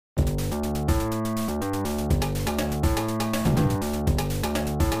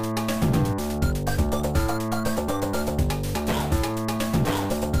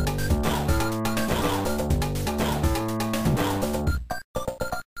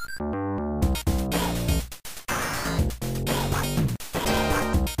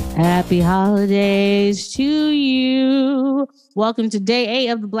Happy holidays to you. Welcome to day 8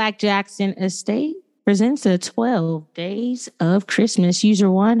 of the Black Jackson Estate presents the 12 days of Christmas.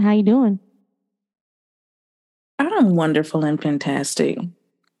 User 1, how you doing? I'm wonderful and fantastic.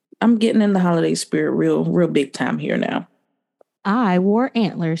 I'm getting in the holiday spirit real big time here now. I wore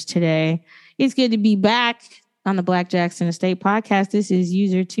antlers today. It's good to be back on the Black Jackson Estate podcast. This is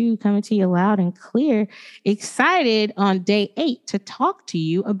User 2 coming to you loud and clear. Excited on day 8 to talk to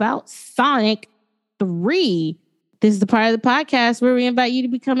you about Sonic 3. This is the part of the podcast where we invite you to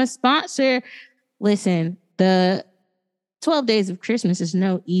become a sponsor. Listen, the 12 days of Christmas is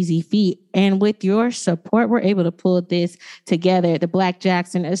no easy feat. And with your support, we're able to pull this together. The Black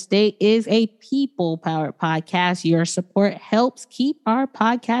Jackson Estate is a people-powered podcast. Your support helps keep our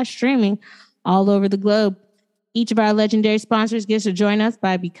podcast streaming all over the globe. Each of our legendary sponsors gets to join us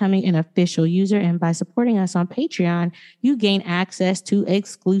by becoming an official user, and by supporting us on Patreon, you gain access to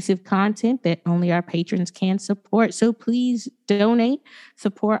exclusive content that only our patrons can support. So please donate,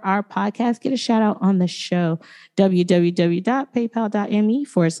 support our podcast, get a shout out on the show.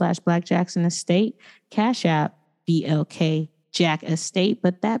 www.paypal.me/Black Jackson Estate, Cash App, BLK Jack Estate.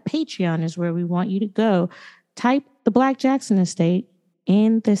 But that Patreon is where we want you to go. Type the Black Jackson Estate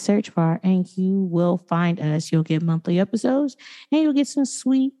in the search bar and you will find us. You'll get monthly episodes and you'll get some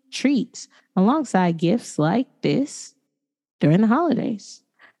sweet treats alongside gifts like this during the holidays.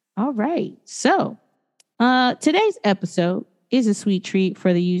 All right. So today's episode is a sweet treat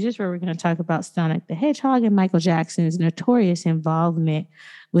for the users, where we're going to talk about Sonic the Hedgehog and Michael Jackson's notorious involvement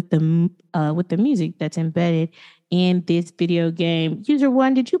with the music that's embedded in this video game. User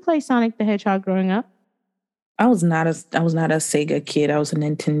 1, did you play Sonic the Hedgehog growing up? I was not a Sega kid. I was a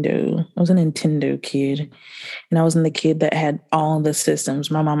Nintendo kid. And I wasn't the kid that had all the systems.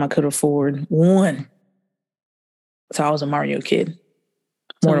 My mama could afford one. So I was a Mario kid.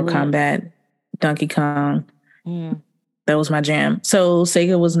 Mortal Kombat, Donkey Kong. That was my jam. So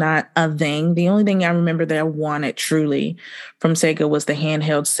Sega was not a thing. The only thing I remember that I wanted truly from Sega was the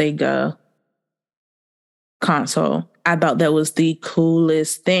handheld Sega console. I thought that was the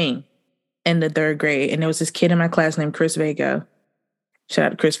coolest thing in the 3rd grade. And there was this kid in my class named Chris Vega. Shout out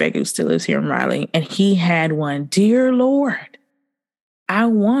to Chris Vega, who still lives here in Raleigh. And he had one. Dear Lord, I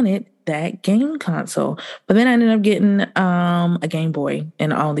wanted that game console. But then I ended up getting a Game Boy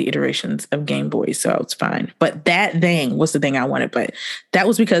and all the iterations of Game Boy. So it's fine. But that thing was the thing I wanted. But that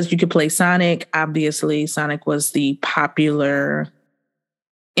was because you could play Sonic. Obviously, Sonic was the popular.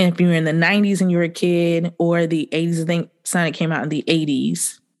 And if you were in the 90s and you were a kid, or the 80s, I think Sonic came out in the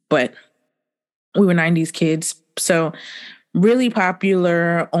 80s. But we were 90s kids. So really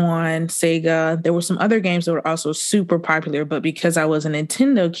popular on Sega. There were some other games that were also super popular, but because I was a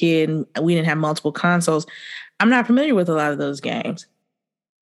Nintendo kid and we didn't have multiple consoles, I'm not familiar with a lot of those games.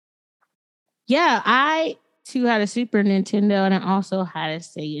 Yeah, I too had a Super Nintendo and I also had a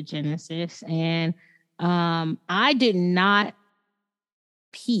Sega Genesis. And I did not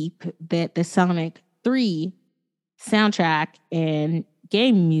peep that the Sonic 3 soundtrack and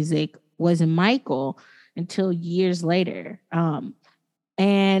game music was Michael until years later. And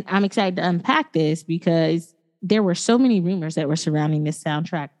I'm excited to unpack this because there were so many rumors that were surrounding this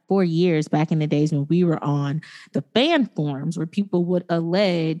soundtrack for years back in the days when we were on the fan forums, where people would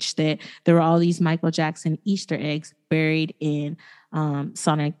allege that there were all these Michael Jackson Easter eggs buried in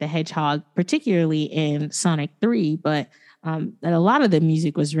Sonic the Hedgehog, particularly in Sonic 3, but that a lot of the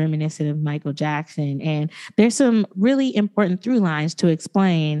music was reminiscent of Michael Jackson. And there's some really important through lines to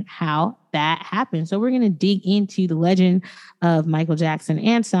explain how that happened. So we're going to dig into the legend of Michael Jackson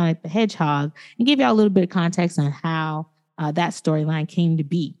and Sonic the Hedgehog and give y'all a little bit of context on how that storyline came to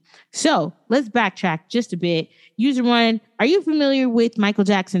be. So let's backtrack just a bit. User 1, are you familiar with Michael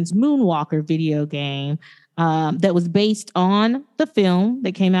Jackson's Moonwalker video game that was based on the film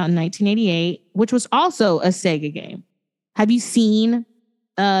that came out in 1988, which was also a Sega game? Have you seen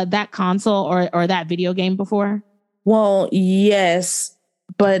that console or that video game before? Well, yes,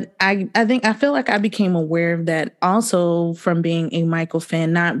 but I feel like I became aware of that also from being a Michael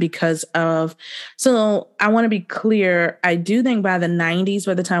fan, not because of. So I want to be clear. I do think by the 90s,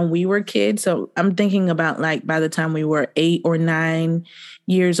 by the time we were kids, so I'm thinking about like by the time we were 8 or 9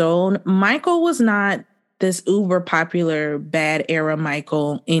 years old, Michael was not this uber popular bad era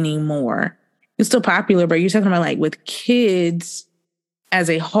Michael anymore. It's still popular, but you're talking about like with kids as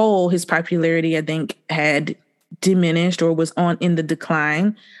a whole, his popularity, I think, had diminished or was in the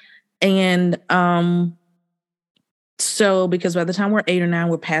decline. And so because by the time we're 8 or 9,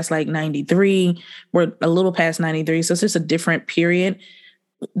 we're past like 93, we're a little past 93. So it's just a different period.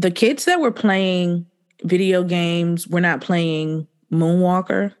 The kids that were playing video games were not playing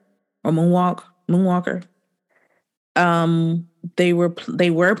Moonwalker. or Moonwalker. They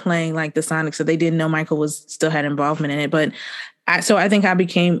were playing like the Sonic, so they didn't know Michael still had involvement in it. But I think I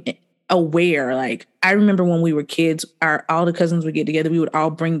became aware. Like, I remember when we were kids, all the cousins would get together. We would all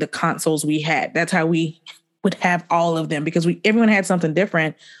bring the consoles we had. That's how we would have all of them, because everyone had something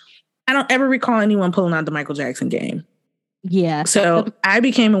different. I don't ever recall anyone pulling out the Michael Jackson game. Yeah. So I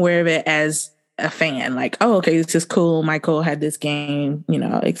became aware of it as a fan. Like, oh, okay, this is cool. Michael had this game,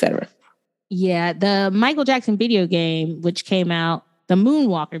 etc. Yeah, the Michael Jackson video game, which came out, the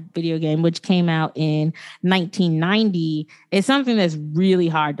Moonwalker video game, which came out in 1990, is something that's really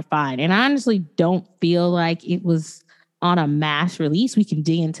hard to find. And I honestly don't feel like it was on a mass release. We can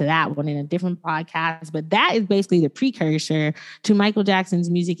dig into that one in a different podcast, but that is basically the precursor to Michael Jackson's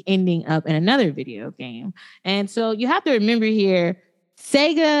music ending up in another video game. And so you have to remember here,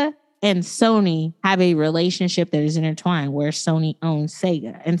 Sega and Sony have a relationship that is intertwined, where Sony owns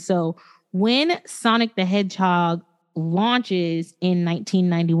Sega. And so when Sonic the Hedgehog launches in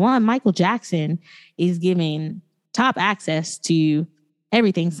 1991, Michael Jackson is given top access to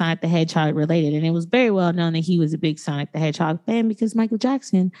everything Sonic the Hedgehog related. And it was very well known that he was a big Sonic the Hedgehog fan because Michael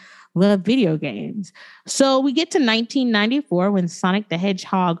Jackson loved video games. So we get to 1994 when Sonic the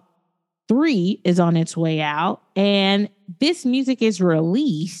Hedgehog 3 is on its way out, and this music is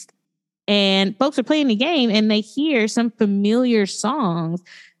released, and folks are playing the game and they hear some familiar songs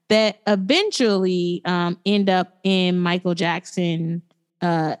that eventually end up in Michael Jackson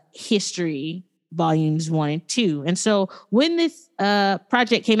history volumes 1 and 2. And so when this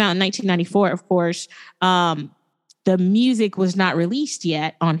project came out in 1994, of course, the music was not released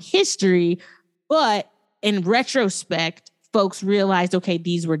yet on history, but in retrospect, folks realized, okay,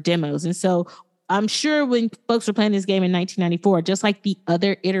 these were demos. And so I'm sure when folks were playing this game in 1994, just like the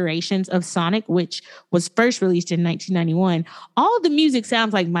other iterations of Sonic, which was first released in 1991, all of the music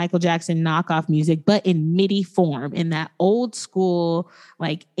sounds like Michael Jackson knockoff music, but in MIDI form, in that old school,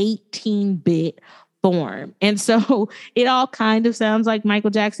 like 18-bit form. And so it all kind of sounds like Michael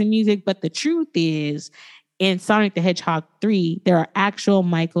Jackson music, but the truth is, in Sonic the Hedgehog 3, there are actual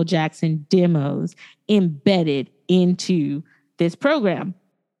Michael Jackson demos embedded into this program.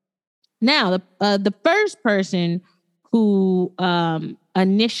 Now, the first person who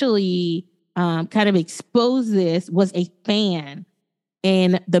initially kind of exposed this was a fan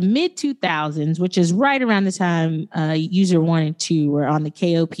in the mid-2000s, which is right around the time User 1 and 2 were on the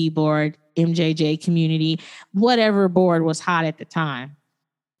KOP board, MJJ community, whatever board was hot at the time.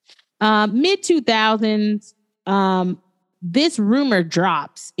 Mid-2000s, this rumor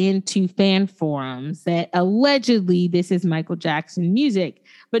drops into fan forums that allegedly this is Michael Jackson music,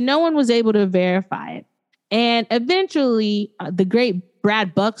 but no one was able to verify it. And eventually, the great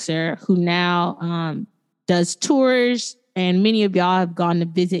Brad Buxer, who now does tours, and many of y'all have gone to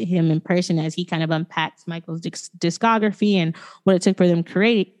visit him in person as he kind of unpacks Michael's discography and what it took for them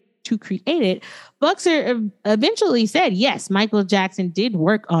to create it. Buxer eventually said, yes, Michael Jackson did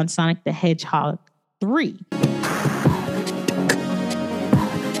work on Sonic the Hedgehog 3.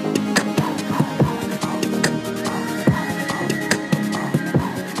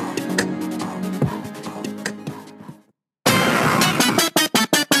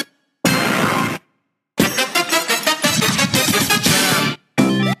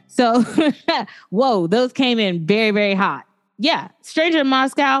 So, whoa, those came in very, very hot. Yeah, Stranger in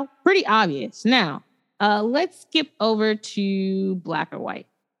Moscow, pretty obvious. Now, let's skip over to Black or White.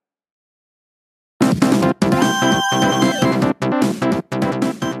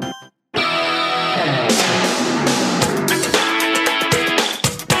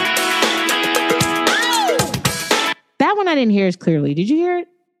 That one I didn't hear as clearly. Did you hear it?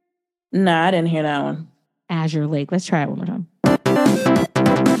 No, I didn't hear that one. Azure Lake. Let's try it one more time.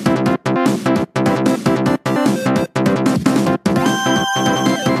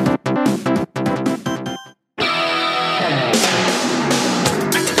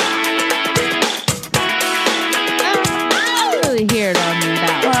 Hear it on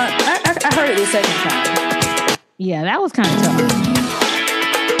that. Well, I heard it the second time. Yeah, that was kind of tough.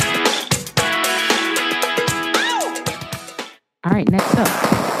 All right, next up.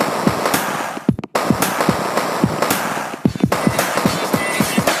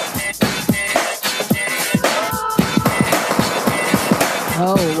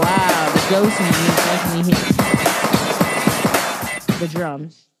 Oh wow, the ghost music definitely hit the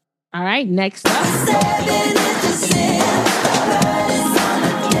drums. All right, next up.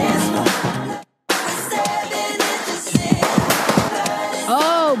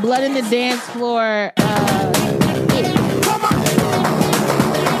 Oh, Blood in the Dance Floor.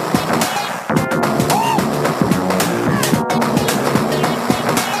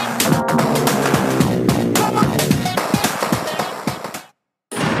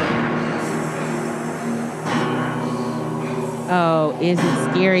 Is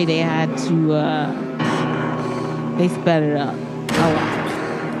It Scary, they had to they sped it up a lot.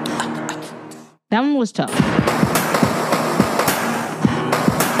 That one was tough.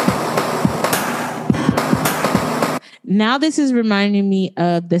 Now this is reminding me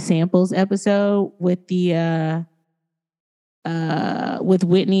of the samples episode with the with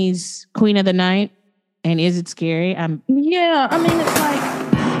Whitney's Queen of the Night and Is It Scary? Yeah, I mean, it's like,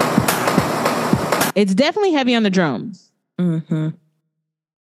 it's definitely heavy on the drums. Mm-hmm.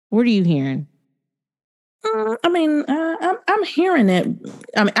 What are you hearing? I mean, I'm hearing it.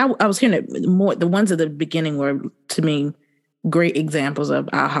 I mean, I was hearing it more. The ones at the beginning were, to me, great examples of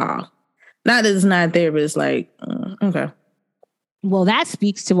aha. Not that it's not there, but it's like, okay. Well, that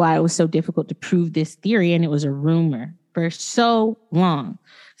speaks to why it was so difficult to prove this theory, and it was a rumor for so long.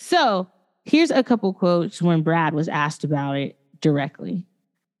 So here's a couple quotes when Brad was asked about it directly.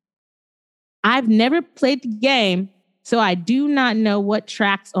 I've never played the game, so I do not know what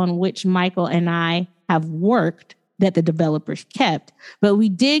tracks on which Michael and I have worked that the developers kept, but we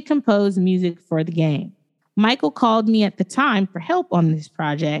did compose music for the game. Michael called me at the time for help on this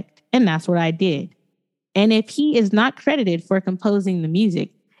project, and that's what I did. And if he is not credited for composing the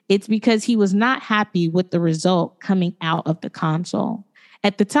music, it's because he was not happy with the result coming out of the console.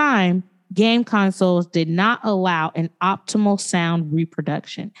 At the time, game consoles did not allow an optimal sound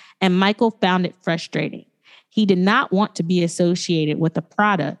reproduction, and Michael found it frustrating. He did not want to be associated with a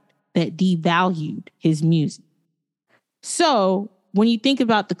product that devalued his music. So when you think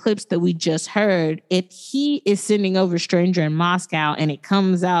about the clips that we just heard, if he is sending over Stranger in Moscow and it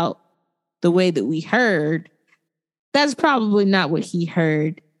comes out the way that we heard, that's probably not what he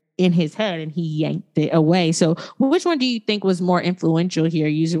heard in his head, and he yanked it away. So which one do you think was more influential here,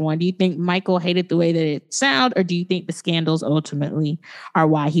 user one? Do you think Michael hated the way that it sounded, or do you think the scandals ultimately are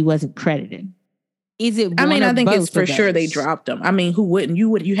why he wasn't credited? Is it I mean, I think it's for sure they dropped him. I mean, who wouldn't?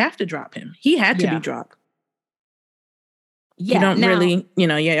 You have to drop him. He had to be dropped. Yeah, you don't really,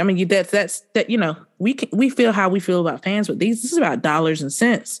 I mean, that's that, we feel how we feel about fans, but this is about dollars and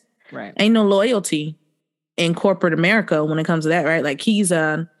cents. Right. Ain't no loyalty in corporate America when it comes to that, right? Like he's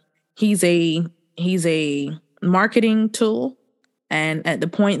a marketing tool, and at the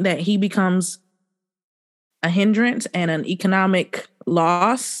point that he becomes a hindrance and an economic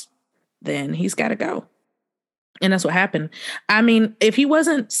loss, then he's got to go. And that's what happened. I mean, if he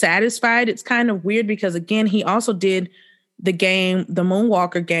wasn't satisfied, it's kind of weird because, again, he also did the game, the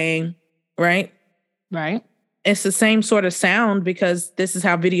Moonwalker game, right? Right. It's the same sort of sound because this is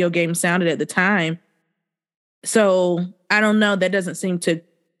how video games sounded at the time. So I don't know. That doesn't seem to,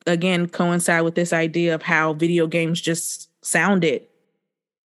 again, coincide with this idea of how video games just sounded.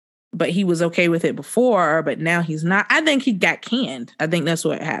 But he was okay with it before, but now he's not. I think he got canned. I think that's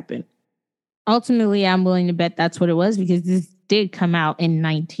what happened. Ultimately, I'm willing to bet that's what it was because this did come out in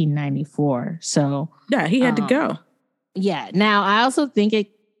 1994. So yeah, he had to go. Yeah. Now, I also think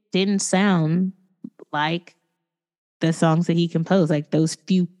it didn't sound like the songs that he composed, like those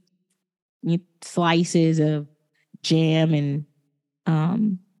few slices of jam and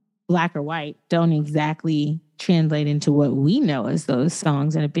black or white don't exactly translate into what we know as those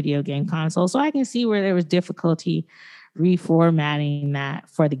songs in a video game console. So I can see where there was difficulty reformatting that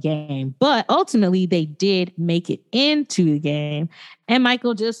for the game. But ultimately, they did make it into the game, and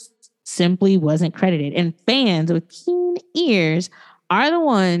Michael just simply wasn't credited. And fans with keen ears are the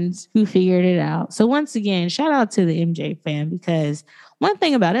ones who figured it out. So once again, shout out to the MJ fan, because one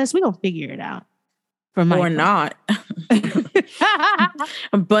thing about us, we don't figure it out. For Michael. Or not.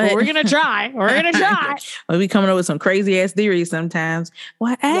 But we're gonna try. We'll be coming up with some crazy ass theories sometimes.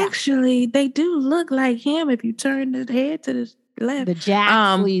 Well, actually, they do look like him if you turn the head to the left. The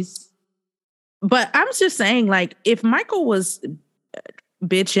Jaxleys. But I'm just saying, like, if Michael was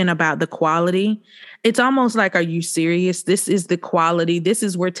bitching about the quality, it's almost like, are you serious? This is the quality. This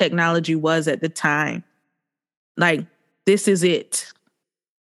is where technology was at the time. Like, this is it.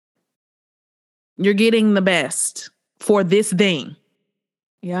 You're getting the best for this thing.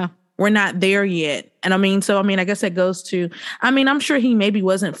 Yeah. We're not there yet. And I guess that goes to, I'm sure he maybe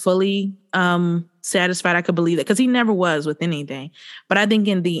wasn't fully satisfied. I could believe that because he never was with anything. But I think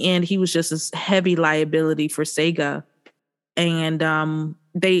in the end, he was just a heavy liability for Sega. And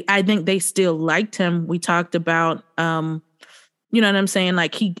I think they still liked him. We talked about, you know what I'm saying?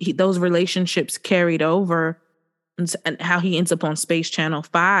 Like he those relationships carried over, and how he ends up on Space Channel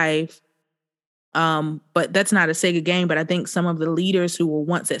 5. But that's not a Sega game, but I think some of the leaders who were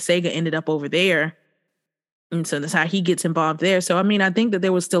once at Sega ended up over there. And so that's how he gets involved there. So, I think that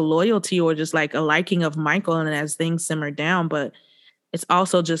there was still loyalty or just like a liking of Michael, and as things simmered down, but it's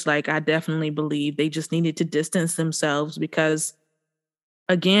also just like, I definitely believe they just needed to distance themselves because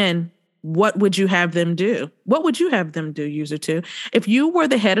again, what would you have them do? What would you have them do, user two? If you were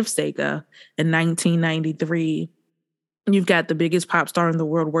the head of Sega in 1993, you've got the biggest pop star in the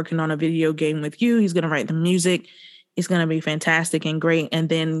world working on a video game with you. He's going to write the music. It's going to be fantastic and great. And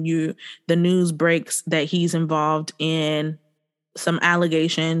then the news breaks that he's involved in some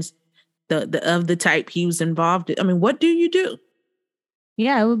allegations of the type he was involved in. I mean, what do you do?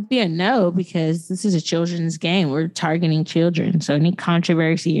 Yeah, it would be a no, because this is a children's game. We're targeting children. So any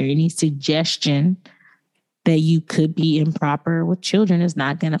controversy or any suggestion that you could be improper with children is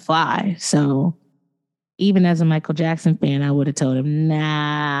not going to fly. So even as a Michael Jackson fan, I would have told him,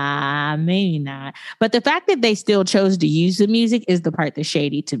 nah, maybe not. But the fact that they still chose to use the music is the part that's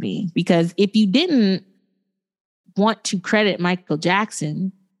shady to me. Because if you didn't want to credit Michael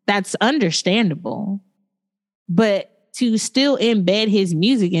Jackson, that's understandable. But to still embed his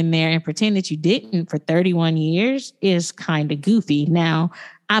music in there and pretend that you didn't for 31 years is kind of goofy. Now,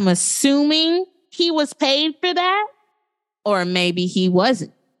 I'm assuming he was paid for that, or maybe he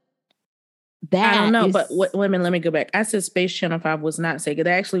wasn't. I don't know, but wait a minute, let me go back. I said Space Channel 5 was not Sega. That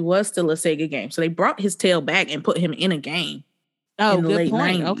actually was still a Sega game. So they brought his tail back and put him in a game. Oh, in the good late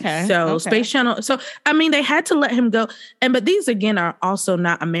point. 90s. Okay. So Space Channel. So, I mean, they had to let him go. But these, again, are also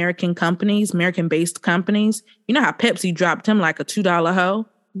not American companies, American-based companies. You know how Pepsi dropped him like a $2 hoe?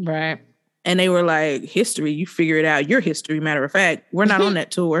 Right. And they were like, history, you figure it out. Your history, matter of fact. We're not on that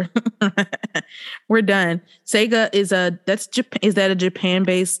tour. We're done. Sega is that a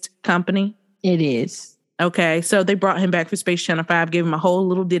Japan-based company? It is. Okay. So they brought him back for Space Channel 5, gave him a whole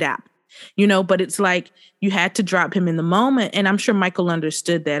little did-app. But it's like you had to drop him in the moment. And I'm sure Michael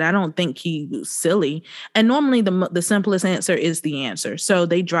understood that. I don't think he was silly. And normally the simplest answer is the answer. So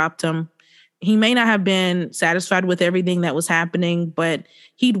they dropped him. He may not have been satisfied with everything that was happening, but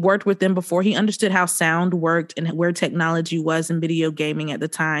he'd worked with them before. He understood how sound worked and where technology was in video gaming at the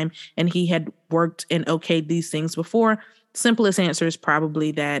time. And he had worked and okayed these things before. Simplest answer is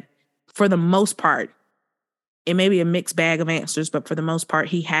probably that for the most part, it may be a mixed bag of answers, but for the most part,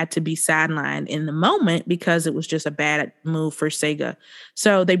 he had to be sidelined in the moment because it was just a bad move for Sega.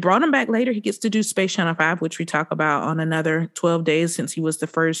 So they brought him back later. He gets to do Space Channel 5, which we talk about on another 12 days, since he was the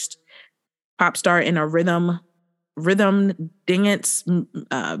first pop star in a rhythm dance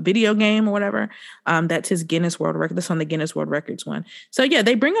video game or whatever. That's his Guinness World Record. That's on the Guinness World Records one. So yeah,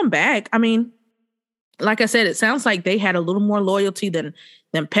 they bring him back. I mean, like I said, it sounds like they had a little more loyalty than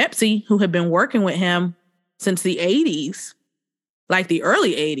Pepsi, who had been working with him since the 80s, like the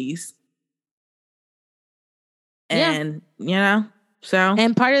early 80s. And, so.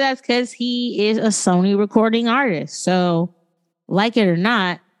 And part of that's because he is a Sony recording artist. So, like it or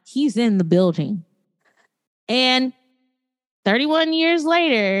not, he's in the building. And 31 years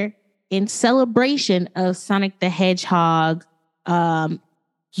later, in celebration of Sonic the Hedgehog,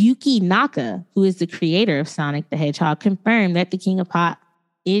 Yuki Naka, who is the creator of Sonic the Hedgehog, confirmed that the King of Pop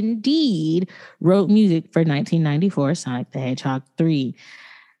indeed wrote music for 1994 Sonic the Hedgehog 3.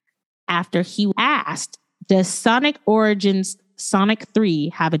 After he asked, does Sonic Origins Sonic 3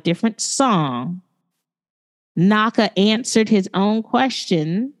 have a different song? Naka answered his own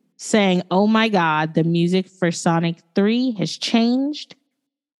question, saying, oh my God, the music for Sonic 3 has changed,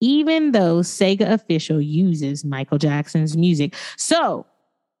 even though Sega official uses Michael Jackson's music. So,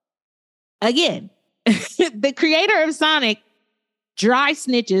 again, the creator of Sonic dry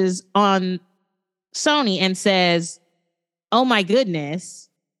snitches on Sony and says, oh my goodness,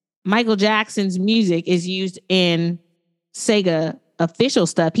 Michael Jackson's music is used in Sega official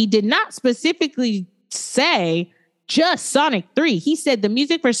stuff. He did not specifically say just Sonic 3. He said the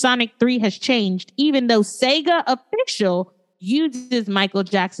music for Sonic 3 has changed, even though Sega official uses Michael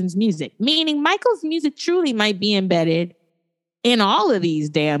Jackson's music, meaning Michael's music truly might be embedded in all of these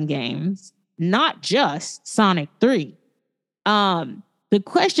damn games, not just Sonic 3. The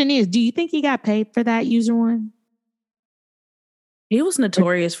question is, do you think he got paid for that, user one? He was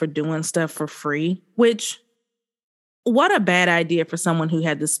notorious for doing stuff for free, which, what a bad idea for someone who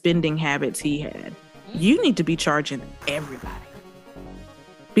had the spending habits he had. You need to be charging everybody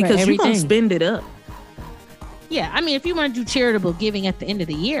because you're going to spend it up. Yeah, I mean, if you want to do charitable giving at the end of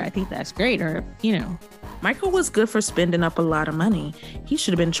the year, I think that's great. Or, Michael was good for spending up a lot of money. He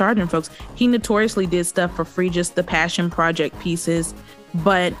should have been charging folks. He notoriously did stuff for free, just the passion project pieces.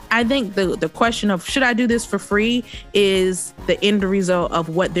 But I think the question of should I do this for free is the end result of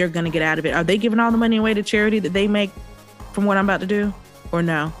what they're going to get out of it. Are they giving all the money away to charity that they make from what I'm about to do, or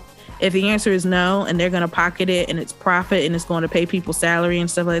no? If the answer is no, and they're going to pocket it and it's profit and it's going to pay people salary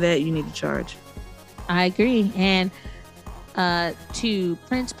and stuff like that, you need to charge. I agree. And to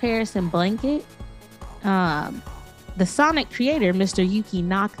Prince Paris and Blanket, The Sonic creator, Mr. Yuki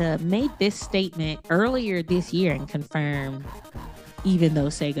Naka, made this statement earlier this year and confirmed, even though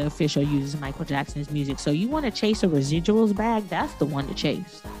Sega official uses Michael Jackson's music. So you want to chase a residuals bag? That's the one to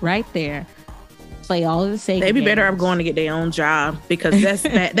chase. Right there. Play all of the Sega They'd be better games. off going to get their own job, because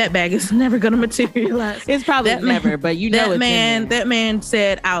that bag is never going to materialize. It's probably never, but you know that man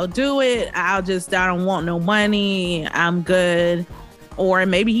said, I'll do it. I don't want no money. I'm good. Or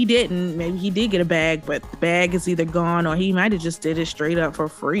maybe he didn't. Maybe he did get a bag, but the bag is either gone, or he might have just did it straight up for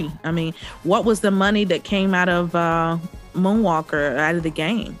free. I mean, what was the money that came out of Moonwalker, out of the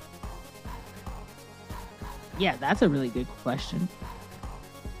game? Yeah, that's a really good question.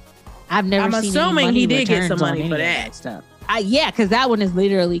 I'm assuming he did get some money for that stuff. Yeah, because that one is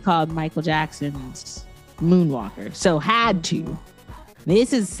literally called Michael Jackson's Moonwalker. So had to.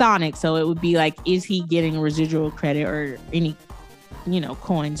 This is Sonic, so it would be like, is he getting residual credit or any,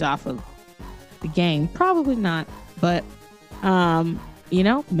 coins off of the game? Probably not. But,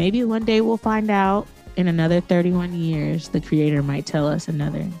 maybe one day we'll find out. In another 31 years, the creator might tell us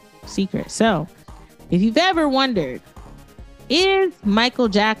another secret. So, if you've ever wondered, is Michael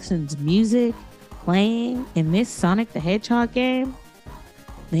Jackson's music playing in this Sonic the Hedgehog game?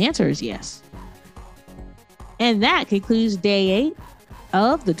 The answer is yes. And that concludes day 8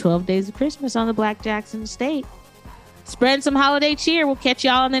 of the 12 Days of Christmas on the Black Jackson Estate. Spread some holiday cheer. We'll catch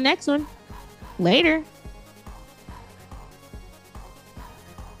y'all on the next one. Later.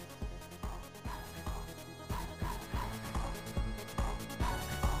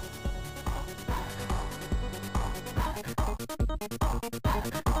 Thank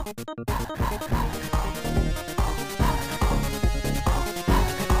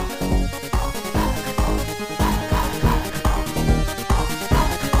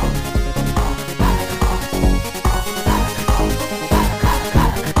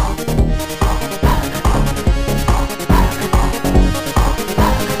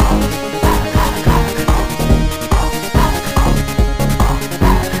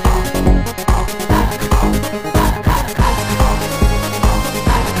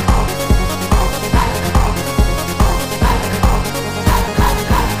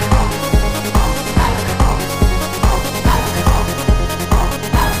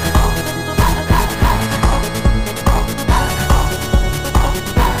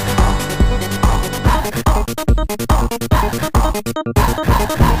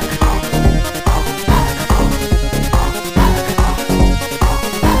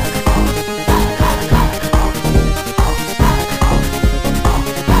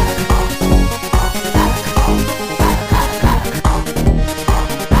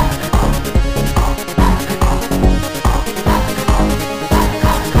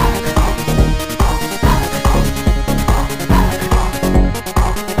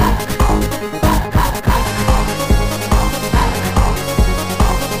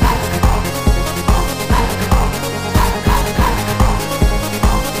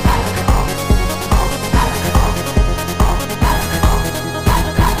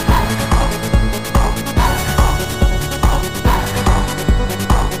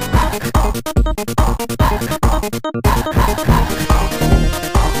you.